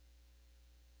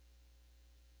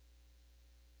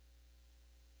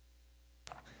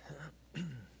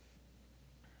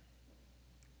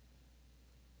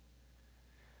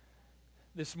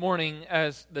This morning,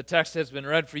 as the text has been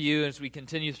read for you, as we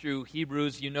continue through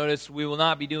Hebrews, you notice we will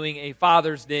not be doing a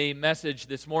Father's Day message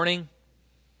this morning.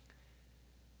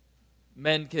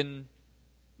 Men can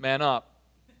man up.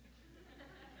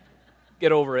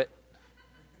 Get over it.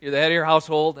 You're the head of your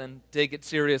household and take it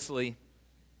seriously.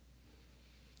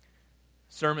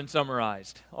 Sermon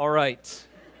summarized. All right.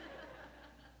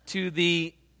 To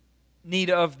the need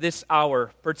of this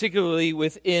hour, particularly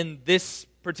within this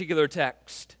particular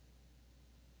text.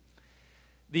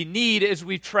 The need as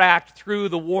we tracked through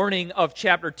the warning of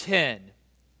chapter 10,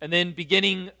 and then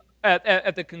beginning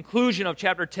at the conclusion of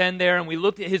chapter 10 there, and we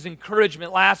looked at his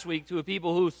encouragement last week to a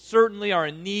people who certainly are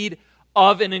in need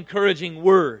of an encouraging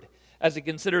word, as we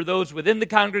consider those within the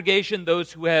congregation,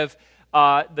 those who have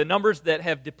the numbers that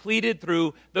have depleted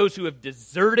through those who have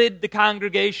deserted the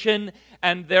congregation,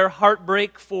 and their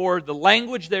heartbreak for the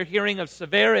language they're hearing of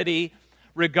severity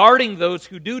regarding those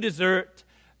who do desert,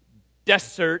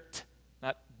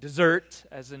 dessert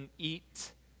as in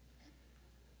eat.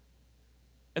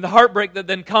 And the heartbreak that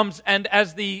then comes, and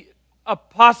as the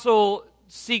apostle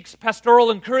seeks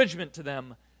pastoral encouragement to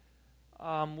them,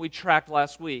 we tracked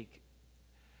last week.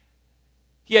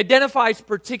 He identifies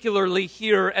particularly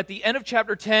here at the end of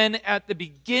chapter 10, at the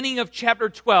beginning of chapter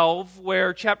 12,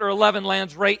 where chapter 11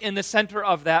 lands right in the center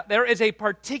of that. There is a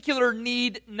particular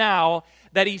need now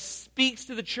that he speaks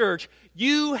to the church.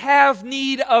 You have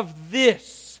need of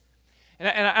this.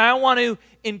 And I want to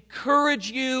encourage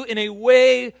you in a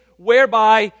way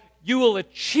whereby you will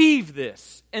achieve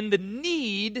this. And the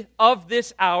need of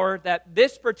this hour that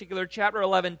this particular chapter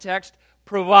 11 text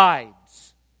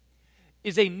provides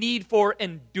is a need for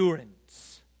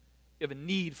endurance. You have a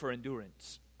need for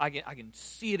endurance. I can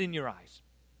see it in your eyes.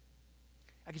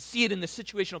 I can see it in the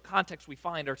situational context we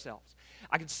find ourselves.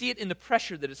 I can see it in the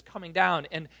pressure that is coming down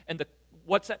and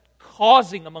what's that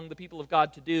causing among the people of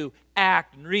God to do,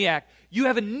 act and react. You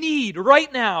have a need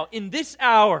right now in this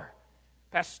hour,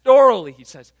 pastorally, he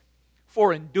says,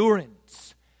 for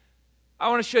endurance. I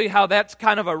want to show you how that's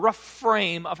kind of a rough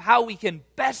frame of how we can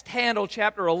best handle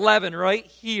chapter 11 right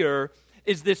here,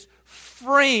 is this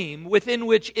frame within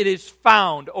which it is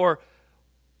found or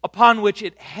upon which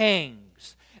it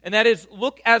hangs. And that is,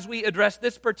 look as we address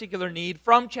this particular need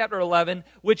from chapter 11,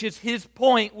 which is his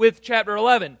point with chapter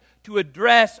 11, to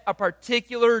address a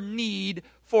particular need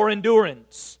for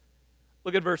endurance.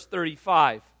 Look at verse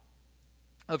 35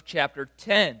 of chapter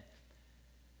 10.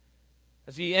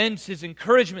 As he ends his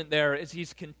encouragement there, as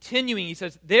he's continuing, he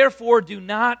says, "Therefore do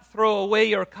not throw away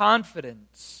your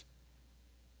confidence."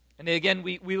 And again,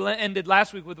 we ended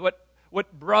last week with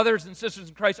what brothers and sisters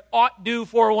in Christ ought do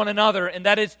for one another, and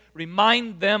that is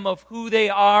remind them of who they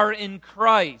are in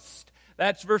Christ.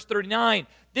 That's verse 39.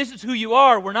 This is who you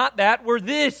are. We're not that, we're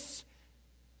this.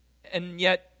 And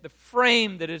yet the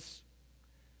frame that is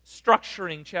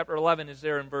structuring chapter 11 is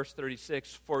there in verse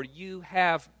 36. For you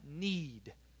have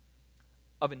need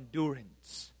of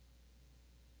endurance,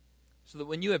 so that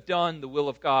when you have done the will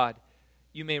of God,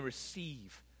 you may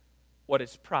receive what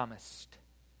is promised.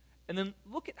 And then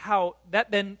look at how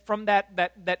that then, from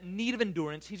that need of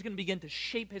endurance, he's going to begin to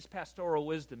shape his pastoral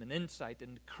wisdom and insight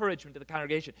and encouragement to the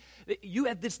congregation. You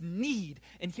have this need,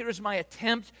 and here is my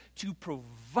attempt to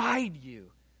provide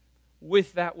you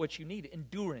with that which you need,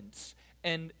 endurance.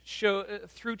 And show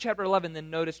through chapter 11, then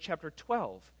notice chapter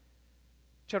 12.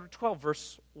 Chapter 12,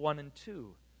 verse 1 and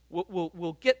 2.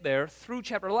 We'll get there through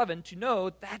chapter 11 to know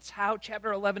that's how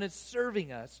chapter 11 is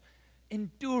serving us.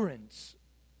 Endurance.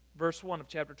 Verse 1 of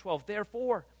chapter 12,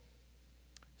 "Therefore,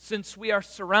 since we are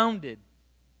surrounded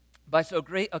by so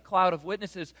great a cloud of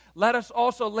witnesses, let us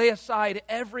also lay aside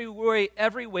every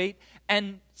weight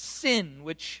and sin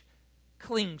which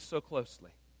clings so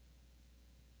closely.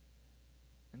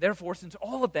 And therefore, since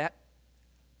all of that,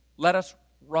 let us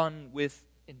run with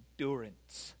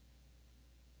endurance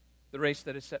the race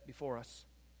that is set before us,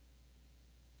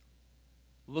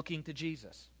 looking to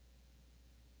Jesus,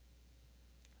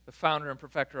 the founder and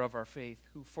perfecter of our faith,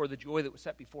 who for the joy that was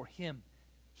set before him,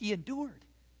 he endured.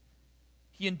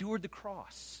 He endured the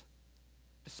cross,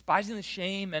 despising the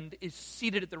shame, and is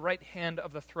seated at the right hand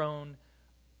of the throne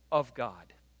of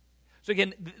God." So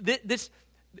again,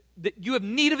 you have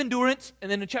need of endurance, and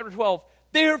then in chapter 12,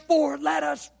 "Therefore let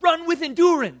us run with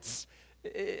endurance."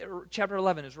 Chapter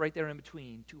 11 is right there in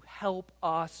between to help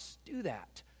us do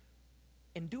that.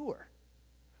 Endure.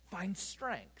 Find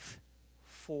strength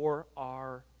for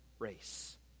our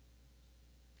race.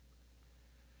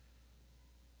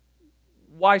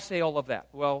 Why say all of that?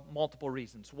 Well, multiple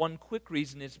reasons. One quick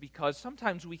reason is because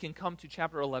sometimes we can come to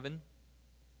chapter 11,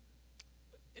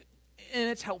 and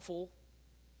it's helpful,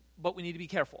 but we need to be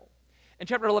careful. in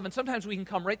chapter 11, sometimes we can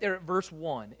come right there at verse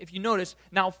 1. If you notice,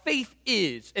 now faith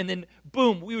is, and then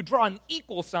boom, we would draw an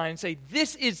equal sign and say,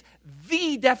 this is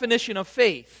the definition of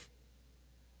faith.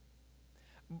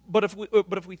 But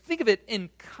if we think of it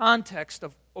in context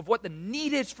of what the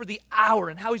need is for the hour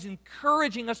and how he's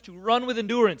encouraging us to run with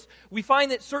endurance, we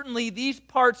find that certainly these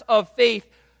parts of faith,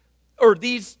 or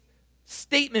these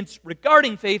statements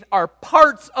regarding faith, are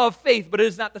parts of faith, but it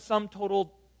is not the sum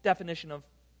total definition of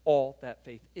all that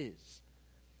faith is.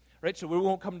 Right? So we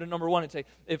won't come to number 1 and say,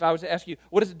 if I was to ask you,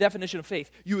 what is the definition of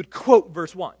faith? You would quote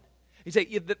verse 1. You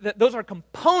say, those are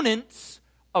components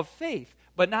of faith,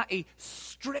 but not a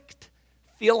strict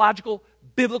theological,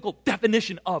 biblical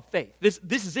definition of faith. This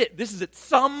is it. This is its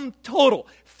sum total.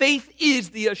 Faith is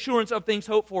the assurance of things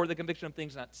hoped for, the conviction of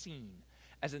things not seen.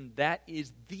 As in, that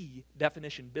is the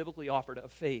definition biblically offered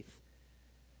of faith.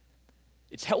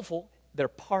 It's helpful. They're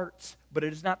parts, but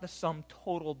it is not the sum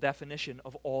total definition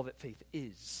of all that faith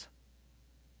is.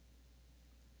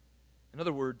 In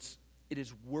other words, it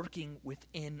is working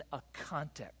within a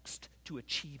context to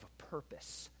achieve a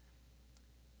purpose.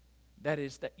 That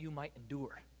is, that you might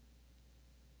endure.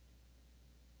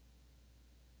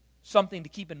 Something to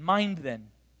keep in mind then,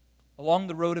 along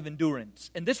the road of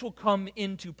endurance. And this will come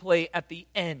into play at the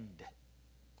end.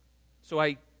 So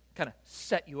I kind of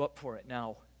set you up for it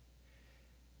now.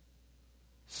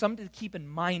 Something to keep in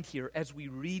mind here as we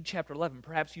read chapter 11.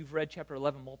 Perhaps you've read chapter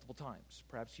 11 multiple times.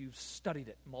 Perhaps you've studied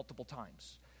it multiple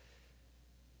times.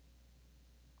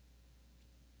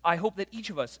 I hope that each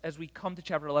of us, as we come to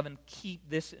chapter 11, keep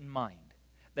this in mind.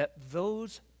 That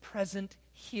those present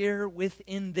here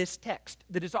within this text,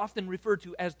 that is often referred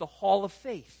to as the hall of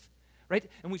faith, right?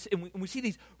 And we see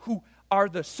these who are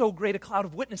the so great a cloud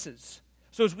of witnesses.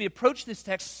 So as we approach this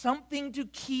text, something to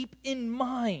keep in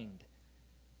mind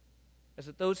is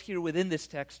that those here within this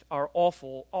text are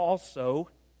also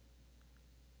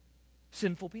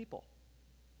sinful people.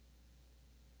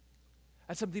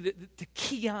 That's something to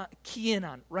key in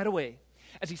on right away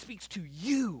as he speaks to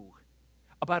you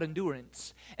about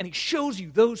endurance. And he shows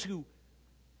you those who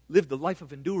live the life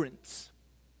of endurance.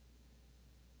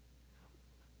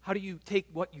 How do you take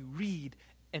what you read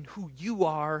and who you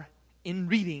are in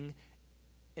reading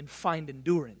and find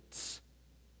endurance?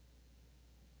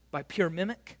 By pure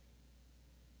mimic?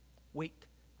 Wait,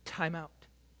 time out.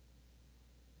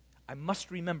 I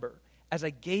must remember, as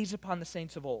I gaze upon the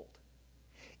saints of old,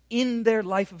 in their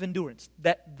life of endurance,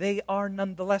 that they are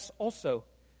nonetheless also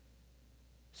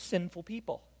sinful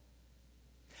people.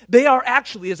 They are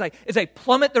actually, as I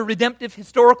plummet the redemptive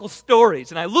historical stories,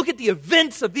 and I look at the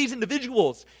events of these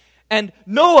individuals, and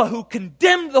Noah, who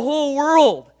condemned the whole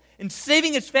world in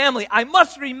saving his family, I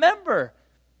must remember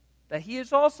that he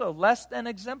is also less than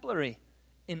exemplary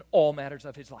in all matters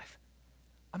of his life.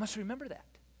 I must remember that.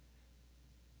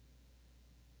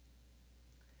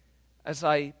 As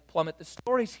I plummet the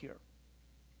stories here,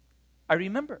 I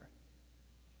remember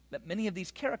that many of these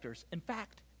characters, in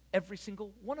fact, every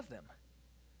single one of them,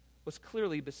 was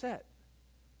clearly beset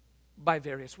by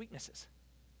various weaknesses.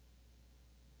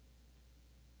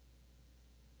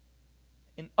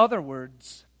 In other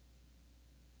words,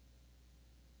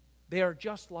 they are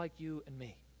just like you and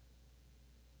me.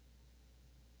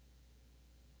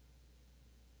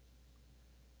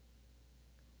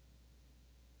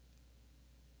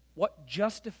 What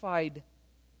justified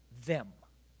them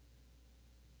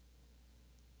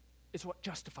is what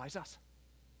justifies us.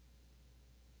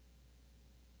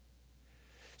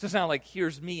 So it's not like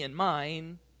here's me and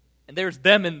mine, and there's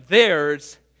them and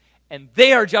theirs, and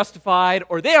they are justified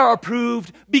or they are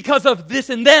approved because of this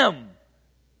and them.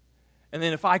 And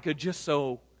then if I could just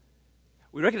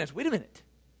we recognize, wait a minute.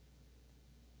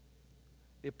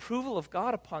 The approval of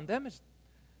God upon them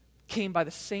came by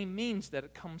the same means that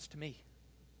it comes to me.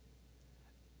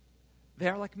 They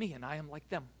are like me and I am like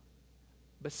them,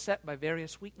 beset by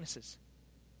various weaknesses.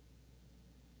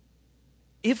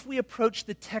 If we approach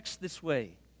the text this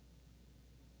way,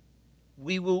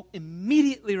 we will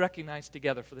immediately recognize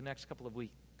together for the next couple of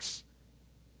weeks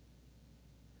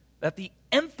that the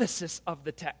emphasis of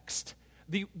the text,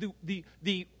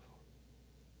 the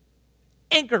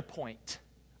anchor point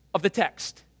of the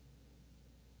text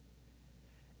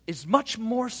is much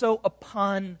more so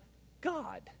upon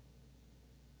God,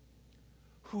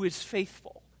 who is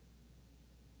faithful,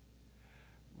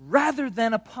 rather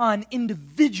than upon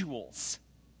individuals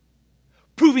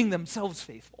proving themselves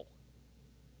faithful.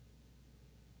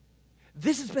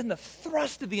 This has been the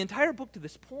thrust of the entire book to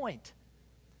this point,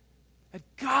 that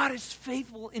God is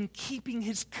faithful in keeping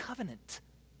his covenant.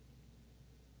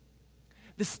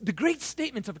 The great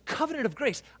statements of a covenant of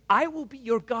grace, I will be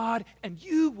your God and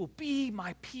you will be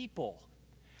my people.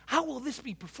 How will this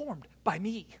be performed? By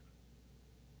me.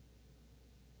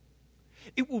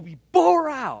 It will be bore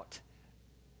out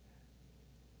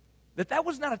that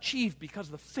was not achieved because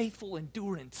of the faithful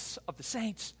endurance of the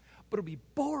saints, but it'll be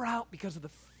bore out because of the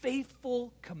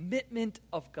faithful commitment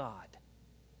of God.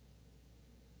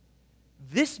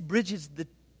 This bridges the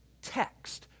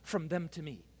text from them to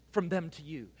me, from them to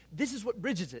you. This is what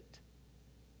bridges it.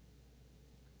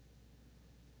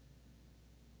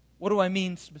 What do I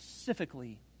mean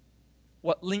specifically?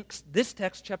 What links this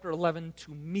text, chapter 11,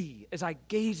 to me as I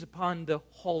gaze upon the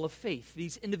hall of faith,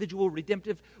 these individual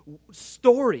redemptive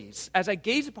stories, as I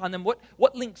gaze upon them,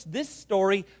 what links this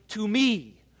story to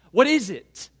me? What is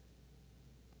it?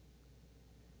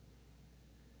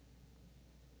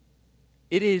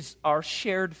 It is our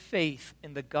shared faith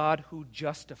in the God who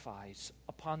justifies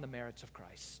upon the merits of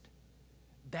Christ.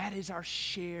 That is our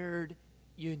shared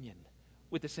union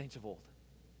with the saints of old.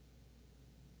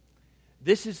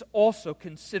 This is also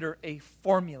considered a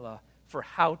formula for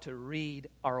how to read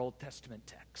our Old Testament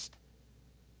text.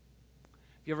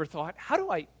 Have you ever thought, how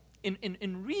do I,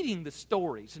 in reading the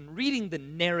stories and reading the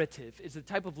narrative is the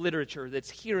type of literature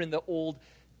that's here in the Old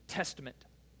Testament.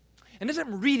 And as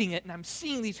I'm reading it and I'm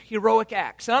seeing these heroic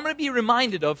acts, and I'm going to be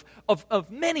reminded of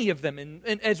many of them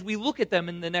and as we look at them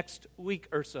in the next week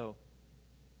or so.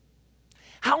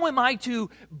 How am I to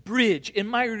bridge in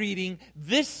my reading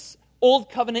this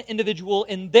Old Covenant individual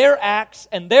in their acts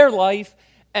and their life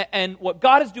and what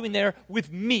God is doing there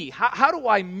with me? How do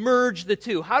I merge the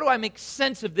two? How do I make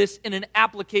sense of this in an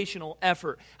applicational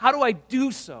effort? How do I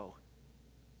do so?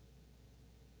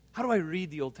 How do I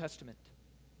read the Old Testament?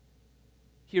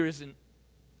 Here is a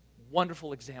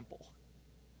wonderful example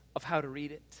of how to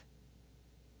read it,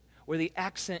 where the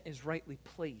accent is rightly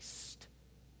placed.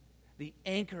 The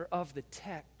anchor of the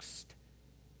text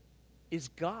is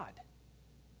God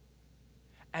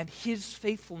and His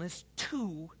faithfulness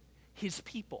to His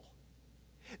people.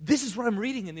 This is what I'm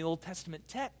reading in the Old Testament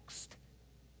text.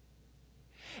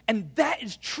 And that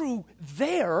is true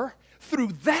there, through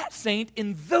that saint,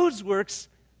 in those works.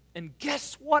 And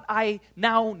guess what I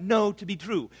now know to be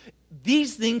true?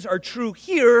 These things are true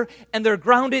here, and they're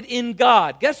grounded in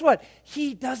God. Guess what?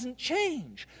 He doesn't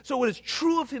change. So what is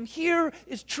true of Him here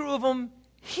is true of Him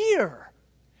here.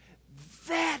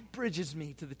 That bridges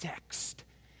me to the text.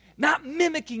 Not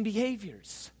mimicking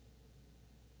behaviors.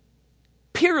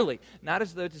 Purely. Not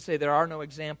as though to say there are no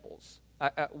examples.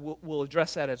 We'll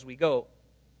address that as we go.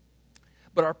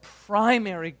 But our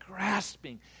primary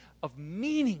grasping of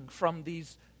meaning from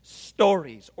these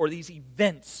stories or these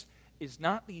events is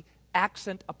not the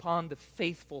accent upon the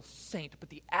faithful saint, but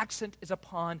the accent is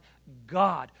upon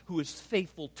God who is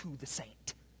faithful to the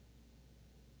saint.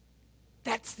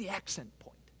 That's the accent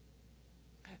point.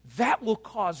 That will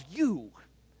cause you,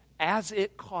 as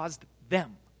it caused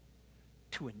them,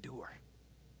 to endure.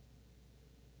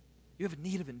 You have a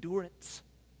need of endurance.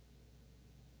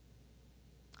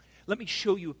 Let me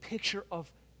show you a picture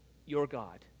of your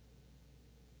God.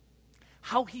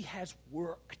 How He has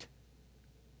worked.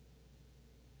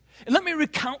 And let me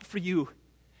recount for you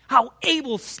how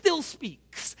Abel still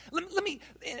speaks. Let me,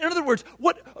 in other words,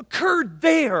 what occurred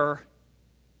there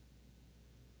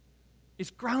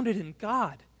is grounded in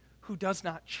God who does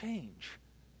not change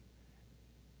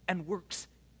and works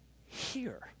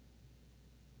here.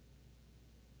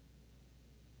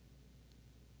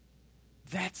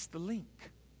 That's the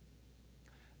link.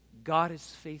 God is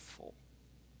faithful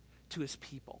to His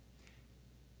people.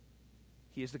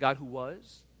 He is the God who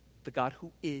was, the God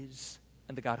who is,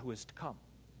 and the God who is to come.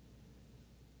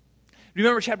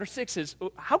 Remember, chapter 6 is,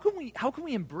 how can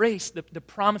we embrace the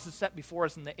promises set before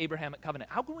us in the Abrahamic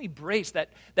covenant? How can we embrace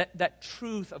that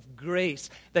truth of grace,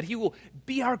 that He will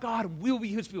be our God and we will be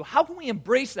His people? How can we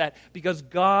embrace that? Because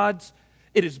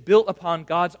it is built upon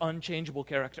God's unchangeable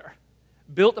character,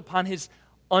 built upon His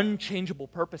unchangeable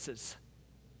purposes.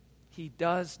 He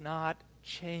does not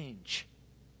change.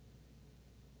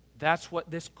 That's what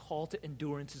this call to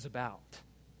endurance is about.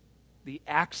 The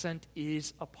accent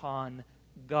is upon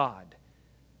God.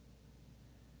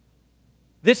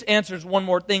 This answers one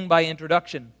more thing by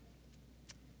introduction.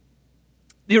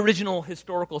 The original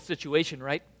historical situation,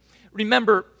 right?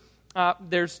 Remember,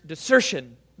 there's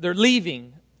desertion. They're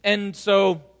leaving. And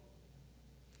so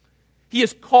He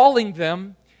is calling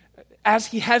them, as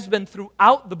He has been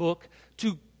throughout the book,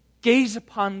 to gaze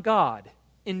upon God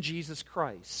in Jesus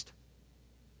Christ.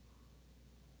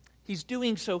 He's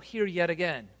doing so here yet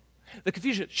again. The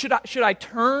confusion, should I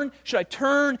turn? Should I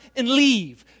turn and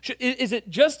leave? Is it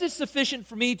just as sufficient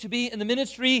for me to be in the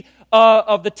ministry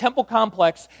of the temple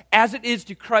complex as it is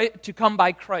to come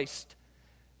by Christ?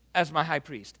 as my high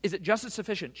priest? Is it just as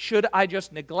sufficient? Should I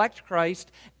just neglect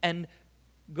Christ and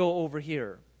go over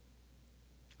here?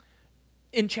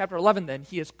 In chapter 11, then,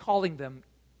 he is calling them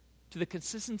to the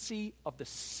consistency of the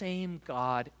same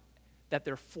God that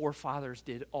their forefathers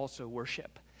did also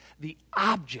worship. The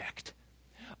object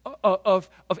of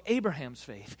Abraham's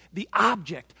faith, the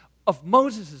object of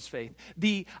Moses' faith,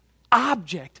 the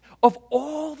object of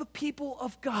all the people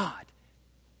of God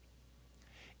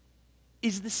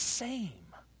is the same.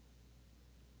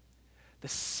 The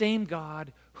same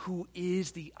God who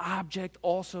is the object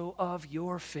also of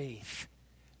your faith,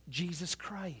 Jesus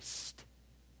Christ.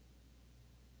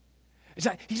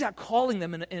 He's not calling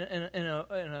them in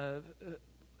a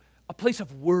place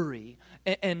of worry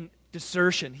and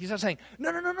desertion. He's not saying,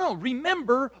 no.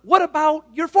 Remember, what about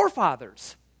your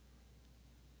forefathers?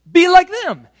 Be like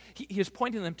them. He is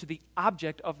pointing them to the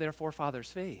object of their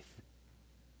forefathers' faith.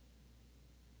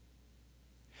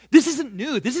 This isn't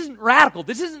new. This isn't radical.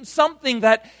 This isn't something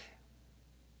that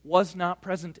was not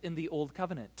present in the Old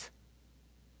Covenant.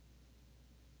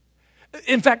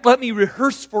 In fact, let me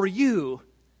rehearse for you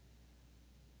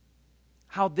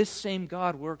how this same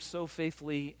God works so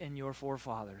faithfully in your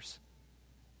forefathers.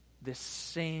 This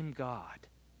same God.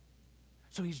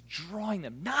 So he's drawing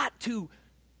them not to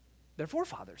their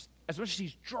forefathers as much as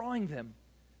he's drawing them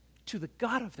to the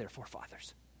God of their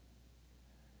forefathers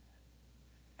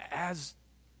as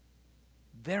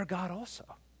their God also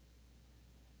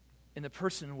in the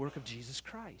person and work of Jesus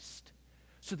Christ.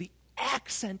 So the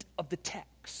accent of the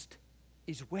text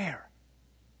is where?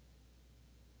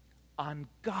 On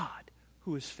God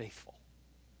who is faithful.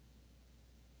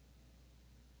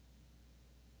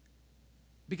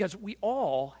 Because we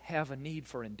all have a need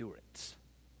for endurance,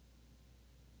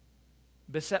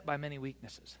 beset by many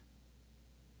weaknesses.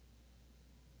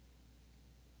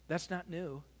 That's not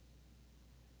new.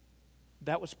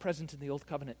 That was present in the Old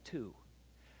Covenant too.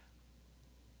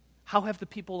 How have the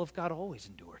people of God always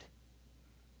endured?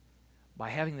 By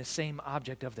having the same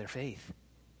object of their faith,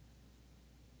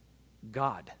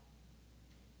 God.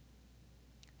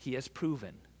 He has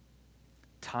proven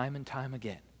time and time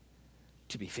again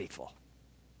to be faithful.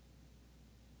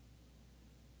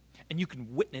 And you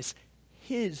can witness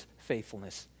his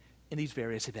faithfulness in these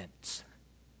various events.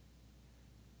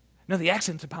 Now the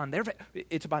accent's upon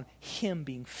it's upon him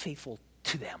being faithful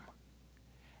to them.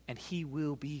 And he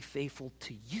will be faithful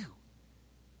to you.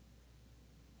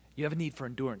 You have a need for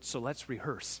endurance, so let's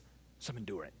rehearse some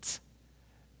endurance.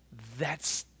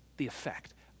 That's the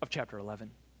effect of chapter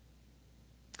 11.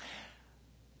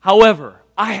 However,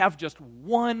 I have just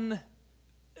one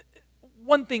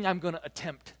thing I'm going to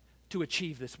attempt to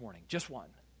achieve this morning, just one.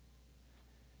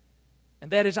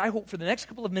 And that is, I hope for the next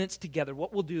couple of minutes together,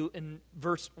 what we'll do in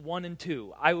verse 1 and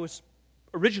 2. I was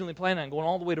originally planning on going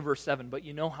all the way to verse 7, but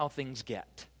you know how things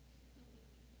get.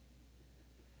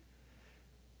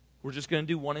 We're just going to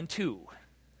do 1 and 2.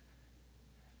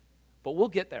 But we'll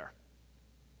get there.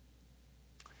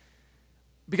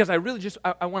 Because I really just,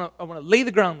 I want to lay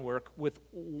the groundwork with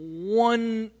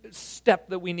one step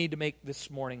that we need to make this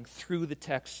morning through the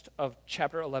text of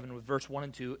chapter 11 with verse 1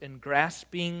 and 2 in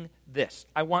grasping this.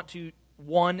 I want to,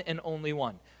 one and only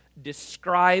one,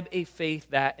 describe a faith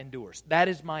that endures. That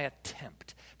is my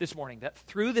attempt this morning, that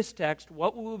through this text,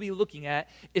 what we will be looking at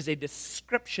is a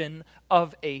description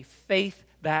of a faith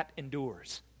that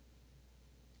endures.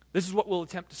 This is what we'll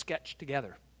attempt to sketch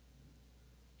together.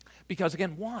 Because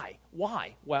again, why?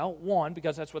 Why? Well, 1,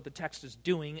 because that's what the text is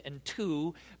doing, and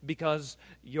 2, because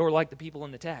you're like the people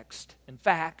in the text. In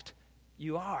fact,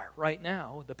 you are right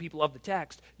now, the people of the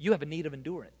text. You have a need of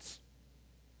endurance.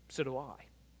 So do I.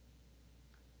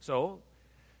 So,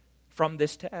 from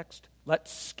this text,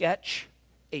 let's sketch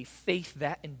a faith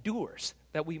that endures,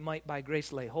 that we might by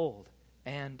grace lay hold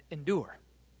and endure.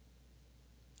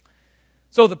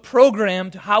 So the program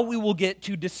to how we will get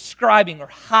to describing, or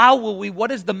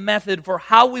what is the method for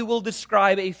how we will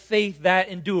describe a faith that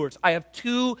endures? I have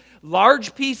 2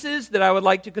 large pieces that I would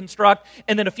like to construct,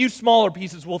 and then a few smaller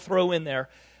pieces we'll throw in there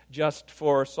just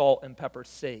for salt and pepper's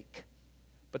sake.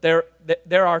 But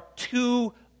there are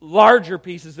 2 larger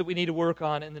pieces that we need to work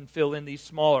on and then fill in these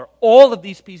smaller. All of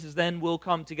these pieces then will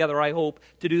come together, I hope,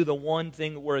 to do the one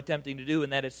thing that we're attempting to do,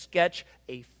 and that is sketch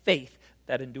a faith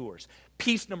that endures.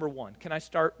 Piece number 1. Can I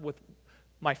start with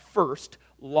my first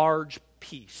large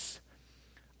piece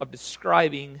of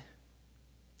describing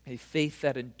a faith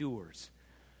that endures?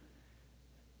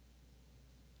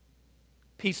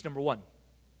 Piece number 1.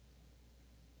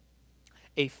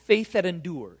 A faith that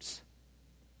endures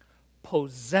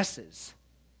possesses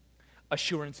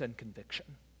assurance and conviction.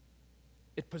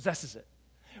 It possesses it.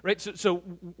 Right? So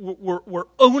we're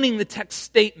owning the text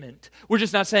statement. We're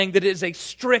just not saying that it is a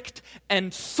strict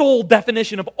and sole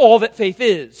definition of all that faith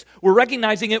is. We're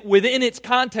recognizing it within its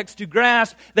context to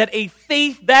grasp that a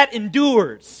faith that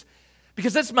endures,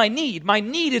 because that's my need. My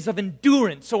need is of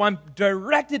endurance. So I'm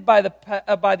directed by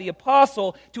the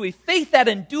apostle to a faith that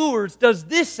endures. Does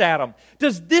this Adam,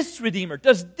 does this Redeemer,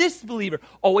 does this believer,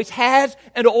 always has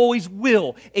and always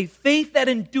will. A faith that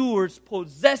endures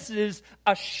possesses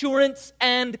assurance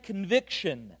and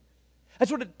conviction.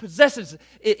 That's what it possesses.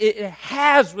 It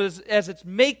has as its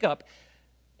makeup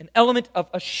an element of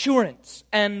assurance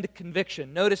and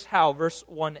conviction. Notice how, verse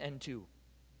 1 and 2.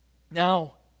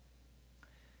 Now,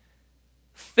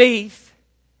 faith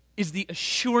is the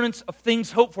assurance of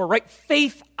things hoped for, right?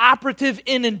 Faith operative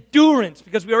in endurance,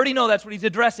 because we already know that's what he's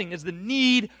addressing, is the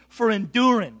need for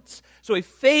endurance. So a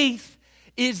faith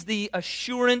is the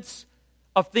assurance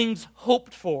of things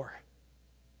hoped for.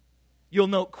 You'll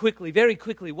note quickly, very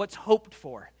quickly, what's hoped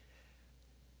for.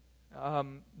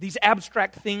 These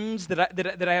abstract things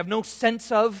that I have no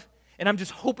sense of, and I'm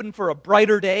just hoping for a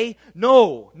brighter day.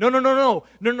 No.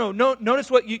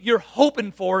 Notice what you're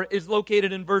hoping for is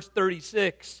located in verse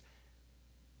 36.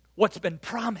 What's been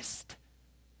promised.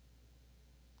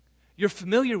 You're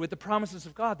familiar with the promises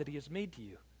of God that He has made to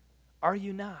you. Are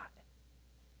you not?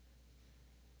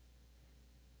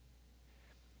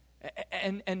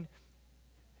 And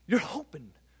you're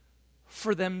hoping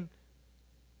for them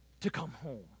to come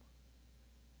home.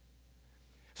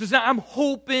 So it's not, I'm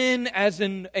hoping as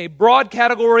in a broad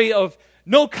category of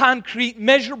no concrete,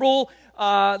 measurable,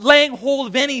 laying hold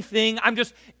of anything. I'm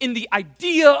just in the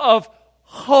idea of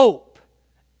hope.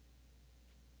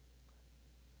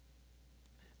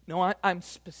 No, I'm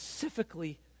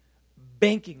specifically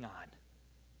banking on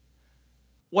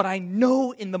what I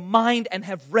know in the mind and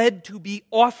have read to be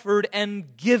offered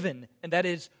and given, and that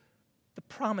is the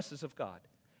promises of God.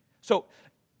 So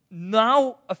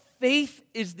now faith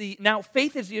is the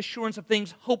assurance of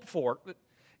things hoped for.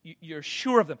 You're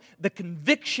sure of them. The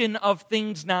conviction of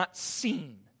things not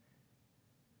seen.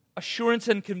 Assurance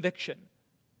and conviction.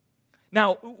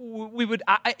 Now, we would,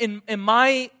 in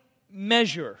my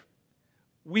measure,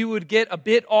 we would get a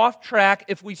bit off track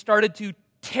if we started to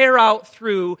tear out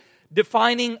through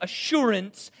defining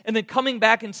assurance and then coming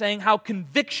back and saying how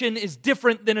conviction is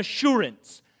different than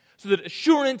assurance. So that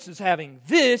assurance is having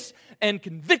this, and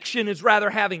conviction is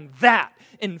rather having that.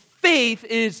 And faith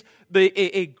is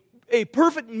a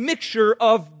perfect mixture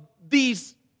of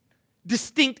these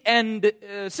distinct and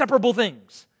separable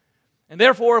things. And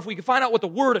therefore, if we could find out what the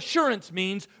word assurance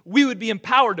means, we would be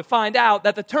empowered to find out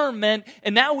that the term meant,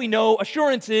 and now we know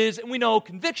assurance is, and we know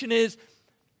conviction is.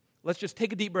 Let's just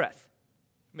take a deep breath.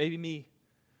 Maybe me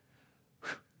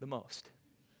the most.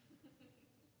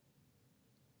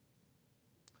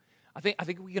 I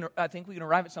think we can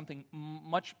arrive at something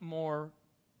much more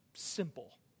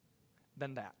simple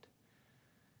than that,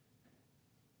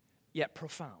 yet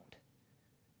profound.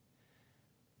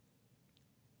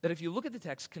 That if you look at the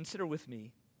text, consider with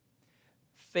me,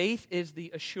 faith is the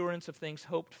assurance of things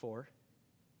hoped for,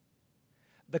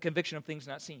 the conviction of things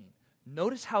not seen.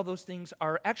 Notice how those things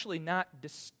are actually not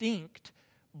distinct,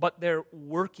 but they're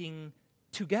working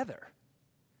together.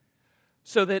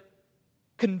 So that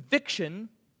conviction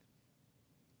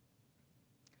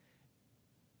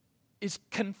is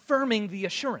confirming the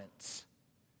assurance.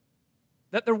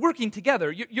 That they're working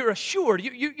together. You're assured.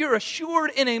 You're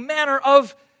assured in a manner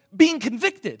of being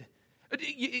convicted.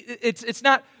 It's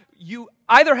not you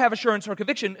either have assurance or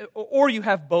conviction, or you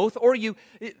have both, or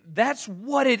that's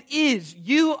what it is.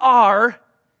 You are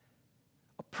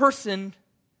a person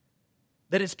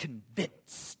that is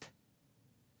convinced.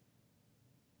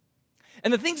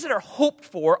 And the things that are hoped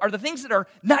for are the things that are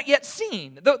not yet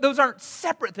seen. Those aren't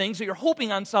separate things, so you're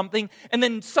hoping on something and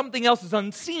then something else is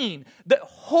unseen. The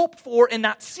hoped for and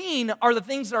not seen are the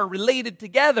things that are related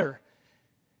together.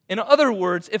 In other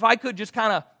words, if I could just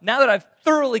kind of, now that I've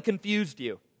thoroughly confused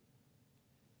you,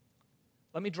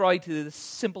 let me draw you to this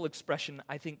simple expression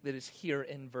I think that is here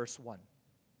in verse 1.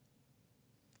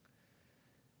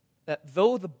 That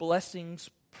though the blessings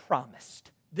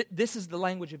promised, this is the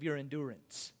language of your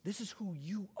endurance. This is who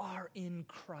you are in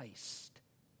Christ.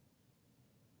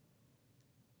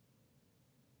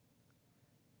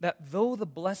 That though the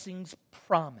blessings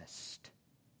promised,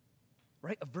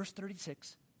 right, of verse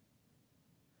 36,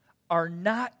 are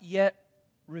not yet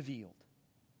revealed.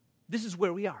 This is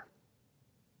where we are.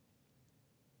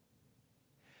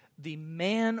 The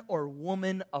man or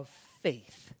woman of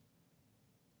faith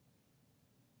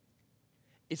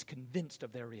is convinced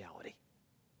of their reality.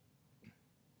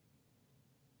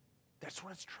 That's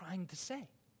what it's trying to say.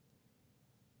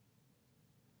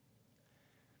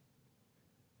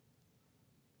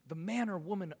 the man or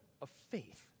woman of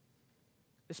faith,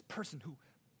 this person who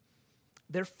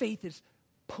their faith is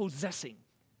possessing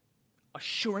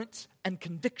assurance and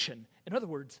conviction. In other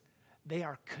words, they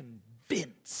are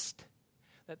convinced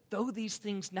that though these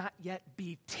things not yet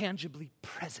be tangibly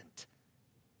present,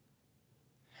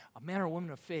 a man or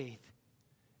woman of faith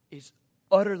is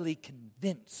utterly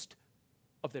convinced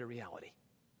of their reality.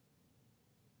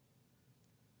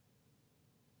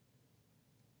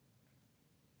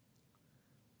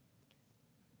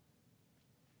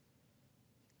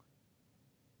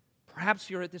 Perhaps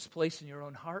you're at this place in your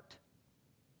own heart.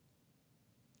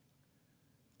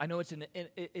 I know it's an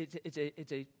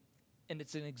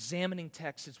examining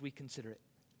text as we consider it.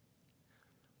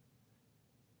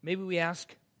 Maybe we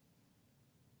ask,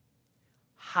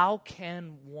 how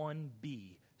can one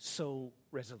be so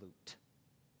resolute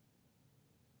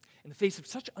in the face of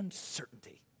such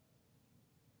uncertainty?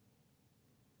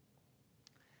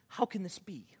 How can this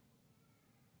be?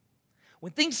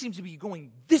 When things seem to be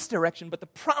going this direction, but the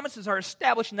promises are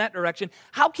established in that direction,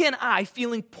 how can I,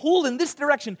 feeling pulled in this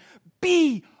direction,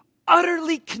 be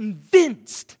utterly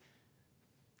convinced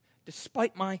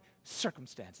despite my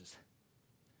circumstances?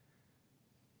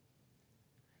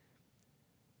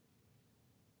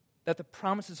 That the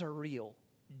promises are real,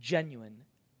 genuine,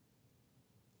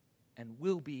 and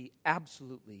will be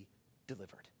absolutely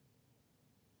delivered.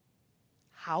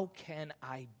 How can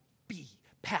I be,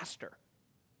 Pastor?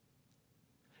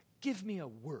 Give me a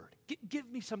word. Give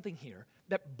me something here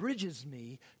that bridges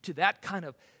me to that kind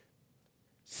of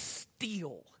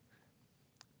steel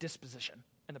disposition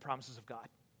in the promises of God.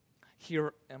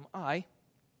 Here am I, and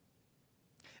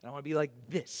I want to be like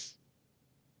this.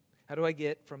 How do I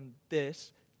get from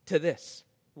this to this?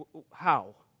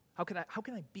 How? How can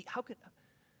I be?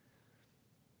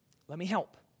 Let me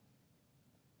help.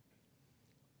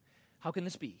 How can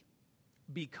this be?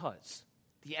 Because.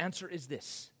 The answer is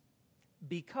this.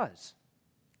 Because,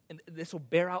 and this will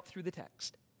bear out through the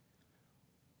text,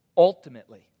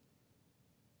 ultimately,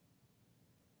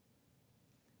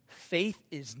 faith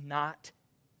is not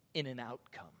in an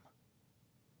outcome.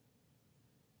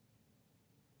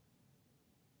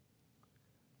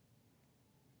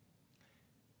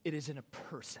 It is in a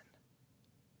person.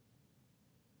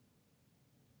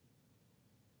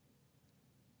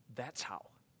 That's how.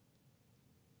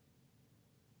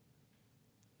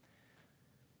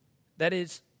 That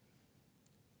is,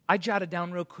 I jotted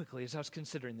down real quickly as I was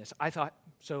considering this. I thought,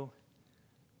 so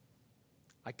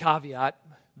I caveat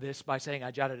this by saying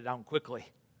I jotted it down quickly.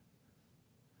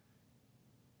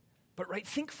 But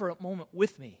think for a moment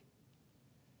with me.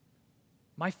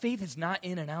 My faith is not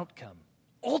in an outcome.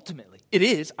 Ultimately, it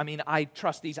is. I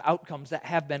trust these outcomes that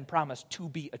have been promised to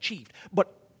be achieved.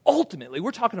 But ultimately, we're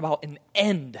talking about an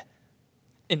end,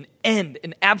 an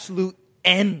absolute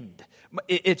end.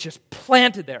 It's just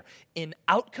planted there. In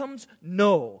outcomes,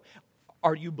 no.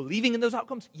 Are you believing in those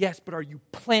outcomes? Yes, but are you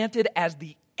planted as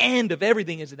the end of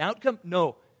everything as an outcome?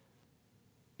 No.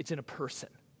 It's in a person.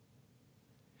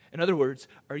 In other words,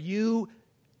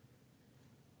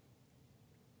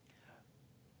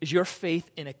 is your faith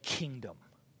in a kingdom?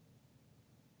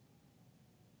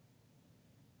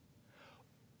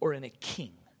 Or in a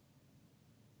king?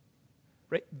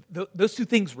 Right? Those two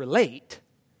things relate,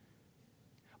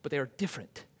 but they are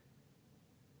different.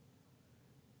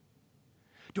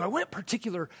 Do I want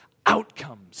particular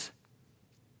outcomes?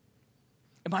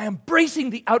 Am I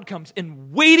embracing the outcomes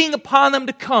and waiting upon them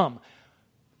to come?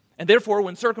 And therefore,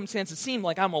 when circumstances seem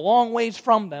like I'm a long ways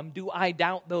from them, do I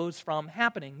doubt those from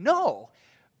happening? No.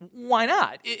 Why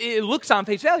not? It looks on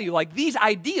face value like these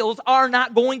ideals are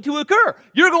not going to occur.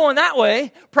 You're going that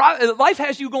way. Life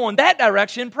has you going that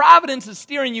direction. Providence is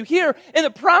steering you here, and the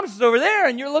promise is over there,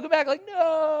 and you're looking back like,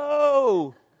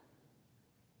 no.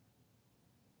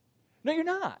 No, you're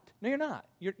not. No, you're not.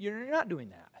 You're not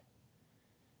doing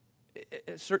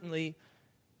that. Certainly,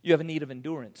 you have a need of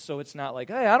endurance. So it's not like,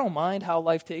 hey, I don't mind how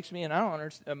life takes me, and I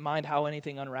don't mind how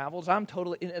anything unravels.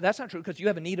 That's not true, because you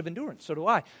have a need of endurance. So do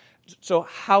I. So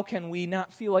how can we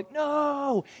not feel like,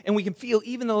 no? And we can feel,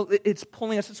 even though it's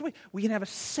pulling us this way, we can have a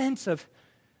sense of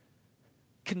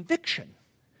conviction.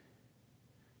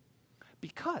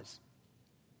 Because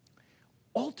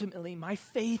ultimately, my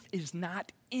faith is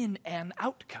not in an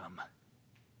outcome.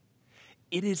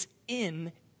 It is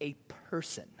in a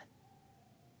person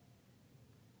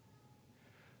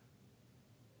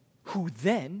who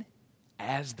then,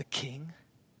 as the king,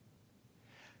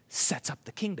 sets up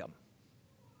the kingdom.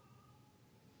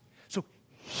 So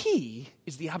he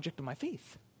is the object of my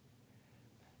faith,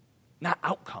 not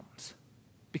outcomes.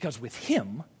 Because with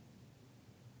him,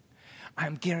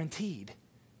 I'm guaranteed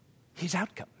his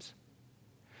outcomes.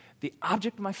 the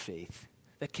object of my faith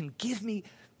that can give me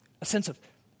a sense of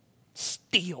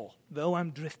steel, though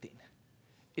I'm drifting,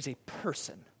 is a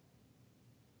person.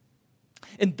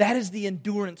 And that is the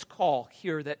endurance call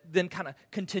here that then kind of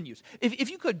continues. If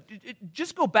you could,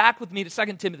 just go back with me to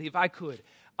 2 Timothy, if I could,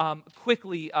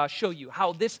 quickly show you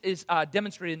how this is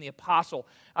demonstrated in the apostle.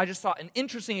 I just saw an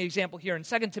interesting example here in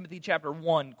 2 Timothy chapter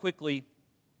 1, quickly,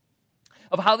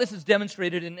 of how this is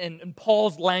demonstrated in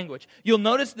Paul's language. You'll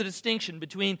notice the distinction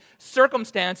between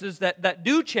circumstances that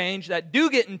do change, that do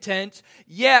get intense,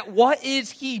 yet what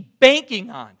is he banking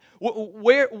on?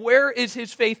 Where is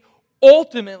his faith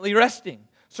ultimately resting?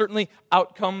 Certainly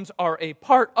outcomes are a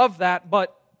part of that,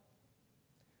 but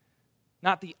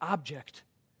not the object.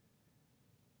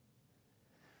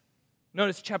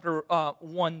 Notice chapter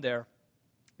 1 there,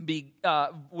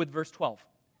 with verse 12.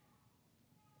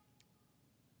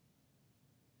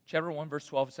 Chapter 1, verse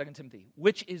 12 of 2 Timothy.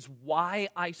 Which is why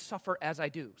I suffer as I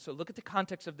do. So look at the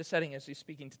context of the setting as he's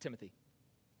speaking to Timothy.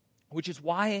 Which is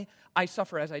why I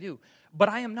suffer as I do. But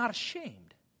I am not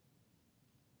ashamed.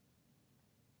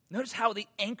 Notice how the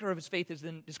anchor of his faith is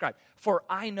then described. For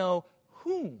I know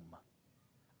whom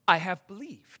I have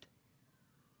believed.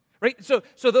 Right? So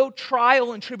though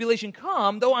trial and tribulation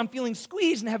come, though I'm feeling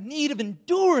squeezed and have need of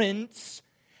endurance,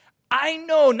 I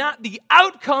know not the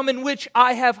outcome in which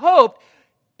I have hoped.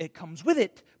 It comes with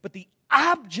it, but the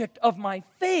object of my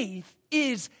faith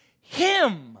is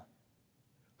Him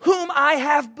whom I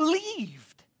have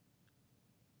believed.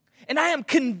 And I am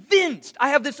convinced, I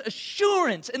have this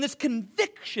assurance and this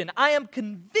conviction, I am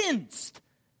convinced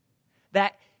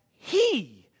that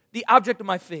He, the object of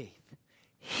my faith,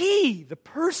 He, the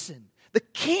person, the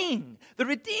King, the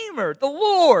Redeemer, the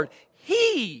Lord,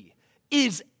 He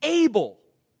is able.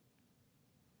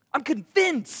 I'm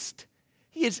convinced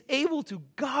He is able to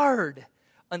guard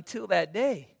until that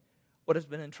day what has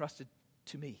been entrusted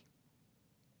to me.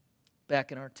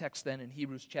 Back in our text then in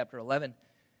Hebrews chapter 11,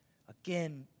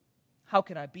 again, how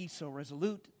can I be so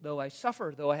resolute? Though I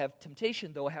suffer, though I have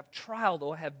temptation, though I have trial,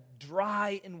 though I have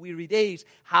dry and weary days,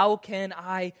 how can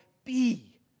I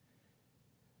be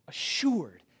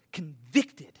assured,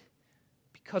 convicted?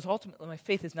 Because ultimately my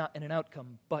faith is not in an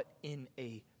outcome, but in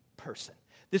a person.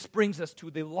 This brings us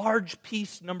to the large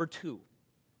piece number 2.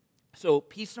 So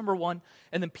piece number 1,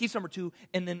 and then piece number 2,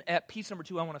 and then at piece number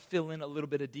 2, I want to fill in a little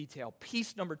bit of detail.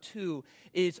 Piece number 2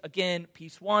 is, again,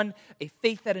 piece 1, a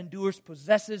faith that endures,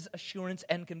 possesses assurance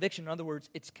and conviction. In other words,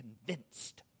 it's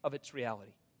convinced of its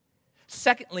reality.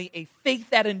 Secondly, a faith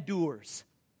that endures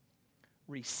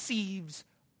receives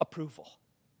approval.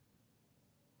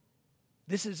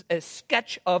 This is a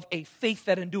sketch of a faith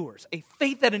that endures. A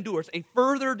faith that endures, a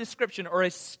further description or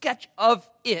a sketch of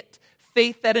it,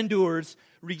 faith that endures,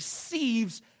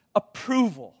 receives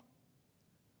approval.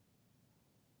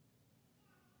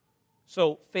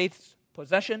 So faith's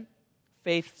possession,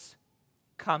 faith's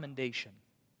commendation.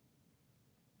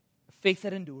 A faith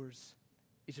that endures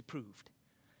is approved.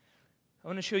 I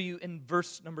want to show you in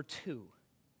verse number 2.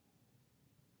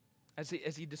 As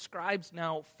he describes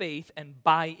now faith and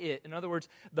by it, in other words,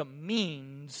 the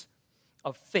means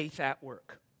of faith at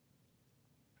work.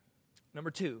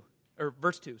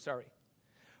 Verse 2.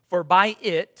 For by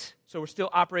it, so we're still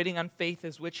operating on faith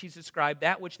as which he's described,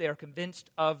 that which they are convinced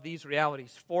of these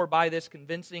realities. For by this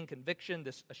convincing conviction,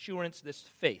 this assurance, this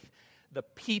faith, the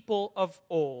people of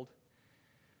old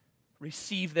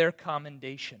receive their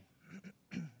commendation.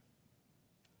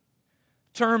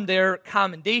 Term there,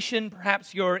 commendation.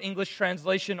 Perhaps your English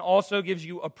translation also gives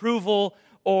you approval,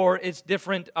 or it's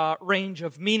different range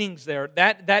of meanings there.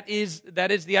 That is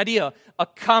the idea, a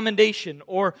commendation,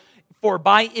 or for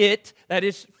by it, that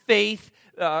is faith,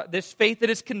 this faith that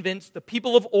is convinced, the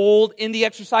people of old, in the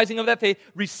exercising of that faith,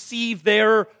 receive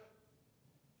their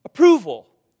approval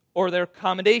or their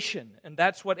commendation. And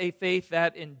that's what a faith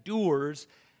that endures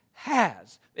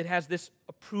has. It has this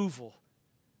approval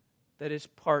that is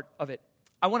part of it.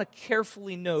 I want to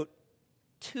carefully note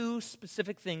 2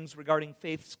 specific things regarding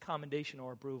faith's commendation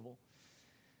or approval.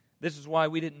 This is why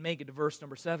we didn't make it to verse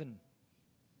number 7.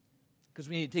 Because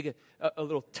we need to take a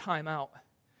little time out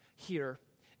here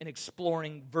in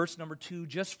exploring verse number 2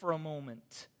 just for a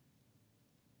moment.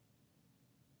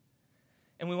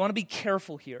 And we want to be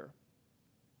careful here.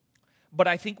 But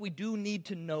I think we do need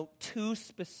to note 2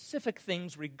 specific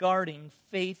things regarding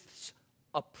faith's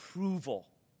approval.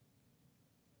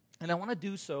 And I want to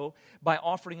do so by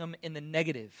offering them in the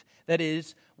negative. That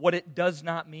is, what it does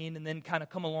not mean, and then kind of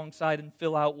come alongside and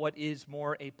fill out what is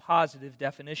more a positive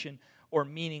definition or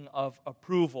meaning of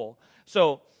approval.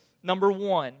 So, number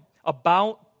 1,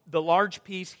 about the large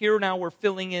piece. Here now we're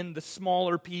filling in the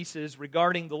smaller pieces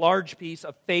regarding the large piece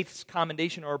of faith's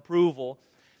commendation or approval.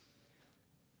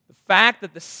 The fact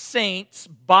that the saints,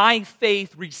 by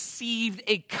faith, received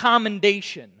a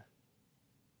commendation.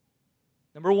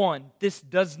 Number one, this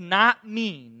does not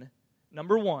mean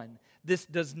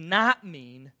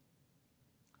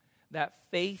that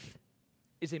faith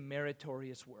is a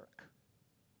meritorious work.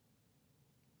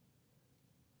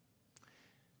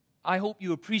 I hope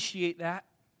you appreciate that,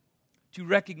 to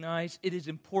recognize it is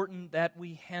important that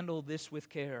we handle this with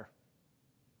care,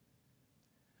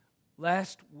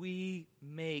 lest we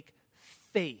make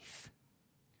faith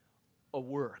a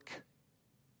work.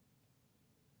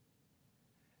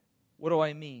 What do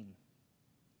I mean?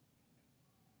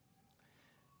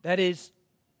 That is,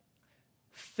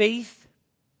 faith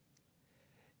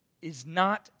is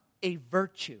not a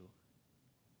virtue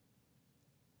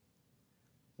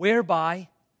whereby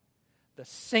the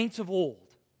saints of old,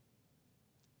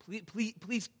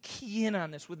 please key in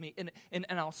on this with me, and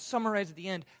I'll summarize at the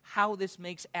end how this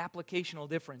makes applicational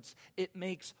difference. It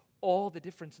makes all the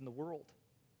difference in the world.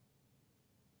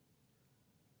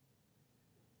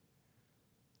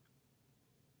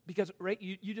 Because, right,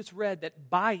 you just read that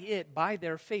by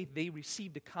their faith, they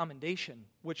received a commendation,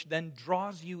 which then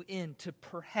draws you in to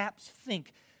perhaps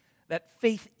think that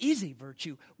faith is a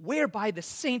virtue, whereby the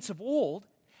saints of old,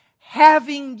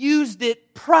 having used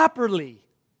it properly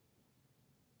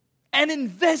and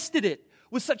invested it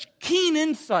with such keen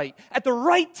insight at the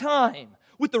right time,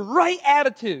 with the right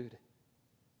attitude,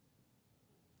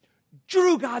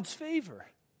 drew God's favor,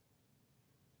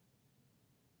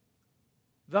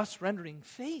 thus rendering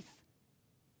faith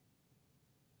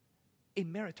a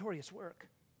meritorious work.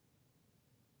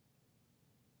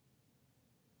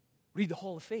 Read the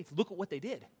Hall of Faith. Look at what they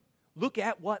did. Look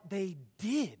at what they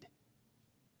did.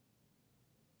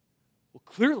 Well,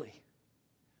 clearly,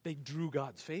 they drew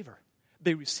God's favor.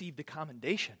 They received a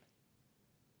commendation.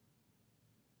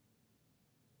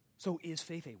 So is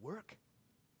faith a work?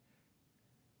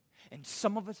 And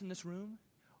some of us in this room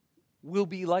will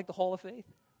be like the Hall of Faith.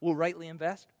 We'll rightly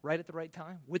invest, right at the right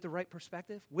time, with the right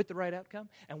perspective, with the right outcome,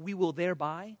 and we will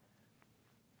thereby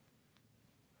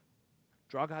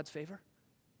draw God's favor.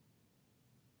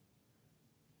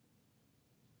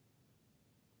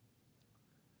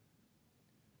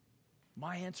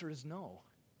 My answer is no.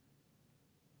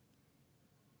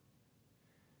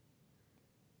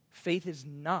 Faith is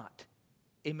not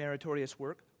a meritorious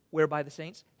work whereby the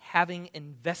saints, having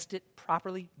invested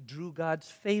properly, drew God's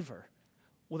favor.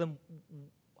 Well, then,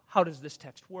 how does this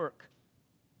text work?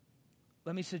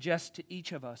 Let me suggest to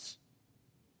each of us,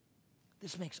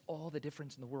 this makes all the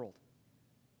difference in the world.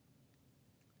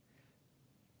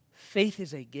 Faith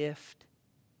is a gift.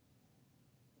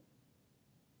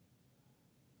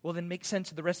 Well, then make sense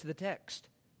of the rest of the text.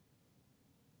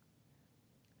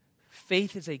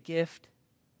 Faith is a gift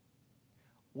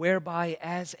whereby,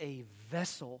 as a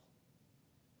vessel,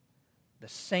 the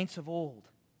saints of old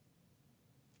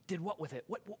did what with it?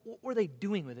 What were they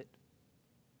doing with it?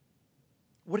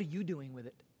 What are you doing with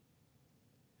it?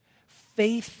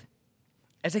 Faith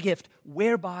as a gift,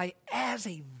 whereby, as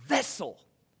a vessel,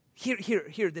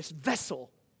 here, this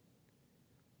vessel,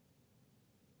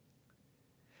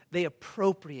 they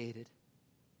appropriated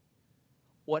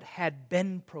what had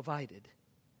been provided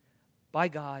by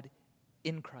God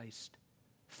in Christ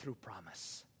through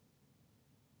promise.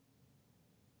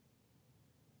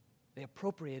 They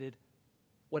appropriated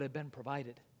what had been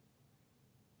provided.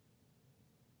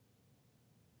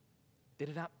 They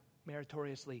did not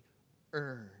meritoriously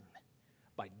earn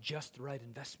by just the right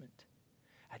investment,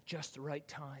 at just the right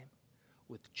time,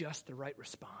 with just the right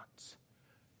response,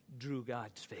 drew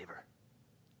God's favor.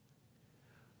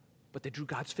 But they drew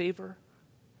God's favor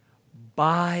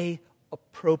by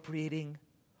appropriating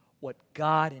what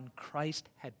God in Christ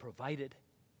had provided.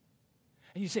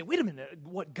 And you say, wait a minute,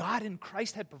 what God in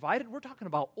Christ had provided? We're talking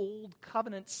about old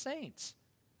covenant saints.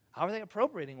 How are they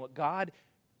appropriating what God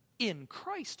in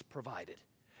Christ provided?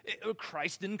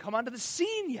 Christ didn't come onto the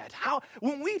scene yet.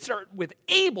 When we start with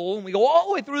Abel and we go all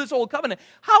the way through this old covenant,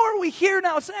 how are we here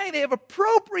now saying they have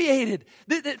appropriated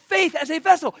that faith as a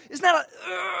vessel is not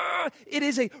it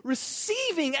is a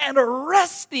receiving and a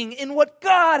resting in what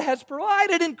God has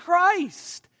provided in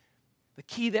Christ. The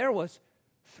key there was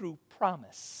through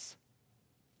promise.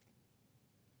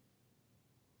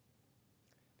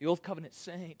 The old covenant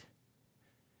saint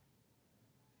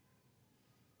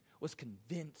was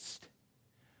convinced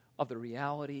of the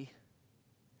reality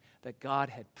that God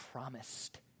had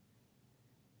promised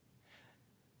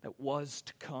that was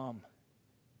to come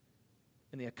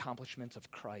in the accomplishments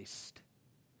of Christ.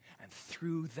 And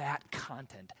through that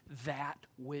content, that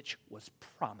which was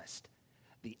promised,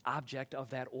 the object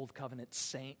of that Old Covenant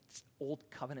saints'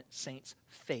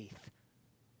 faith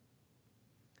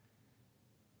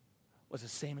was the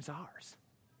same as ours.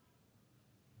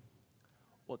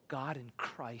 What God in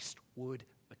Christ would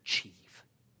achieve.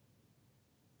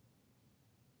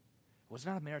 It was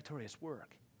not a meritorious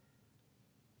work.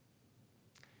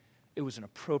 It was an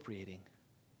appropriating,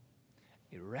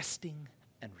 a resting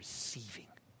and receiving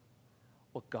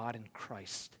what God in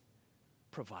Christ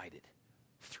provided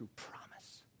through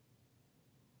promise.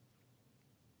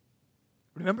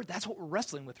 Remember, that's what we're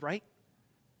wrestling with, right?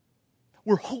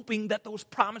 We're hoping that those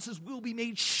promises will be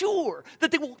made sure,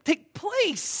 that they will take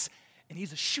place. And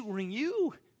he's assuring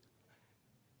you.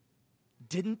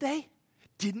 Didn't they?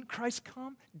 Didn't Christ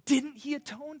come? Didn't he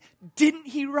atone? Didn't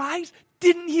he rise?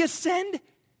 Didn't he ascend?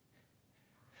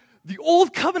 The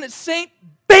Old Covenant saint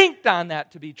banked on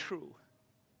that to be true.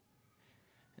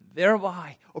 And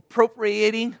thereby,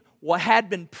 appropriating what had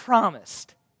been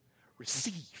promised,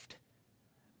 received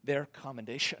their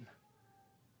commendation.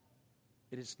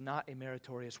 It is not a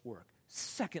meritorious work.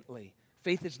 Secondly,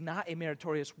 faith is not a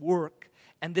meritorious work,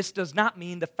 and this does not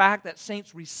mean the fact that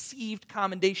saints received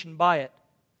commendation by it.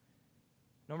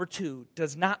 Number two,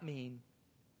 does not mean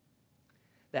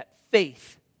that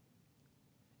faith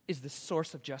is the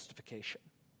source of justification.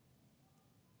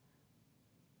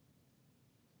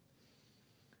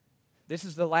 This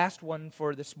is the last one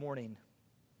for this morning.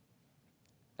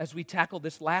 As we tackle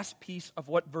this last piece of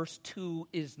what verse 2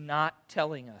 is not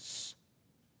telling us.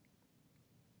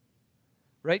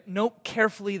 Right? Note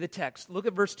carefully the text. Look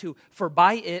at verse 2. For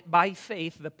by it, by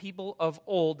faith, the people of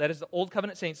old, that is the Old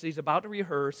Covenant saints that he's about to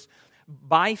rehearse,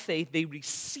 by faith they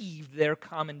received their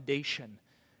commendation.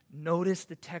 Notice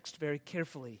the text very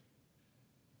carefully.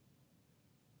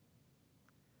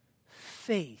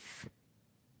 Faith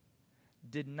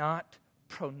did not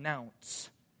pronounce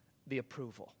the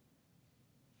approval.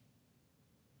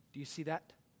 Do you see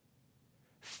that?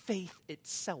 Faith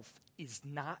itself is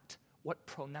not what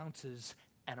pronounces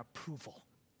an approval.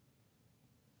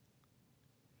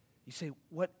 You say,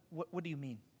 what do you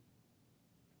mean?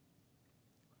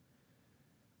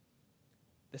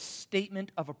 The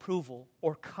statement of approval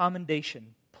or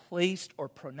commendation placed or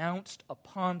pronounced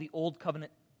upon the Old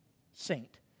Covenant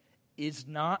saint is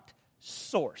not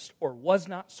sourced or was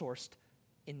not sourced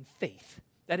in faith.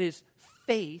 That is,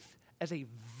 faith as a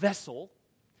vessel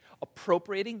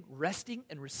appropriating, resting,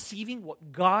 and receiving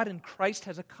what God in Christ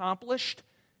has accomplished.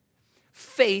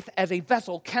 Faith as a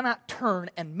vessel cannot turn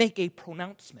and make a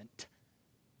pronouncement.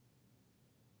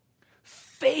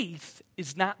 Faith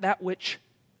is not that which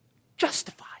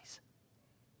justifies.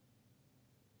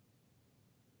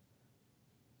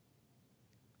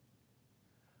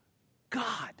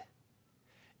 God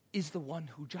is the one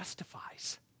who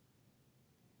justifies.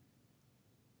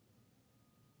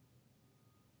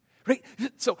 Right?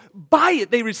 So by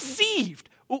it they received.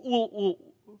 Well,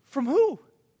 from who?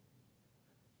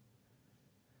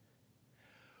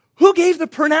 Who gave the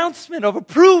pronouncement of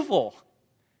approval?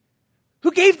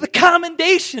 Who gave the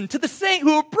commendation to the saint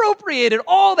who appropriated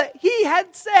all that he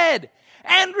had said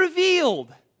and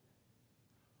revealed?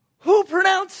 Who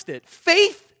pronounced it?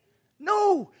 Faith?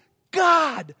 No,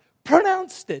 God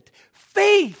pronounced it.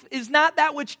 Faith is not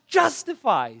that which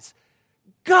justifies.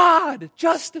 God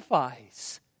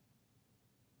justifies.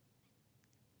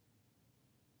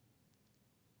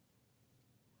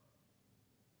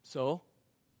 So,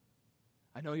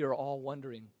 I know you're all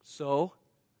wondering, so,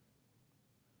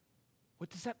 what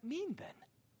does that mean then?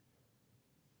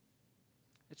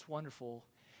 It's wonderful,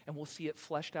 and we'll see it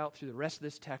fleshed out through the rest of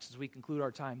this text as we conclude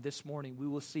our time this morning. We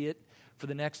will see it for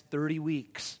the next 30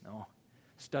 weeks. No,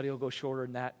 study will go shorter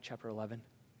than that, chapter 11.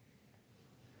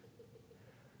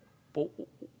 But,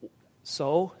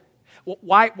 so,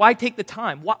 why take the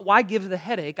time? Why give the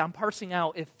headache on parsing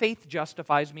out if faith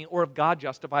justifies me or if God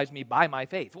justifies me by my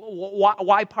faith?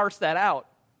 Why parse that out?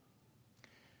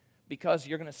 Because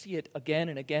you're going to see it again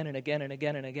and again and again and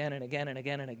again and again and again and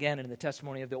again and again in the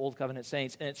testimony of the Old Covenant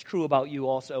saints, and it's true about you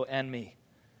also and me.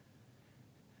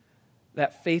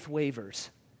 That faith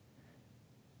wavers.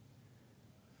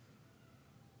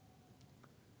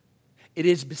 It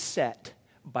is beset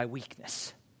by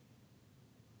weakness.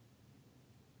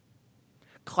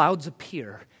 Clouds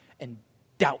appear and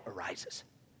doubt arises.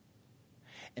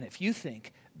 And if you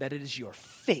think that it is your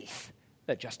faith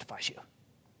that justifies you,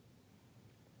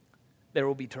 there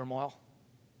will be turmoil.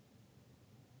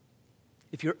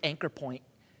 If your anchor point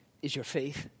is your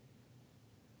faith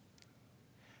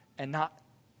and not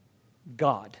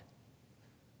God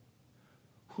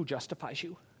who justifies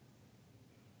you,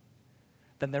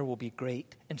 then there will be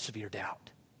great and severe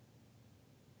doubt.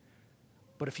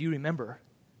 But if you remember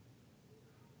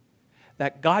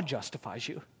that God justifies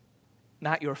you,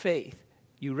 not your faith,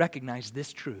 you recognize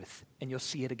this truth, and you'll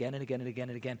see it again and again and again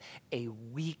and again. A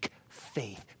weak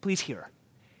faith, please hear,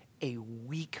 a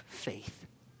weak faith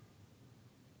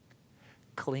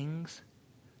clings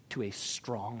to a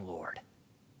strong Lord.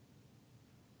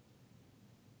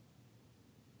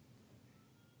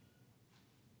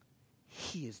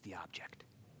 He is the object.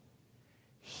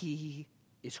 He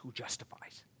is who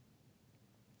justifies.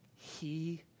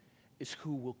 He is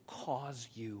who will cause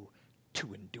you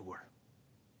to endure.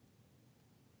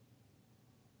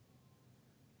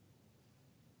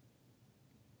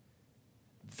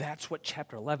 That's what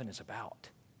chapter 11 is about.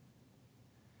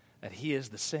 That He is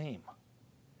the same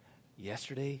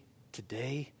yesterday,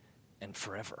 today, and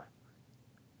forever.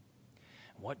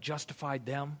 And what justified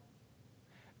them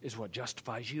is what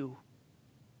justifies you.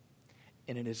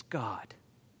 And it is God,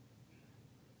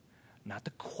 not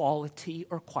the quality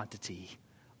or quantity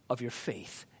of your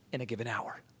faith in a given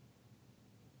hour.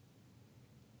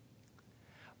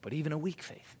 But even a weak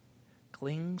faith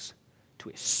clings to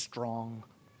a strong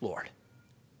Lord.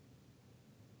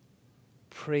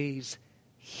 Praise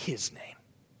His name.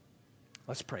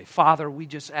 Let's pray. Father, we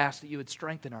just ask that you would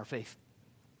strengthen our faith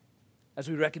as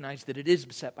we recognize that it is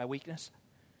beset by weakness,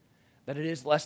 that it is less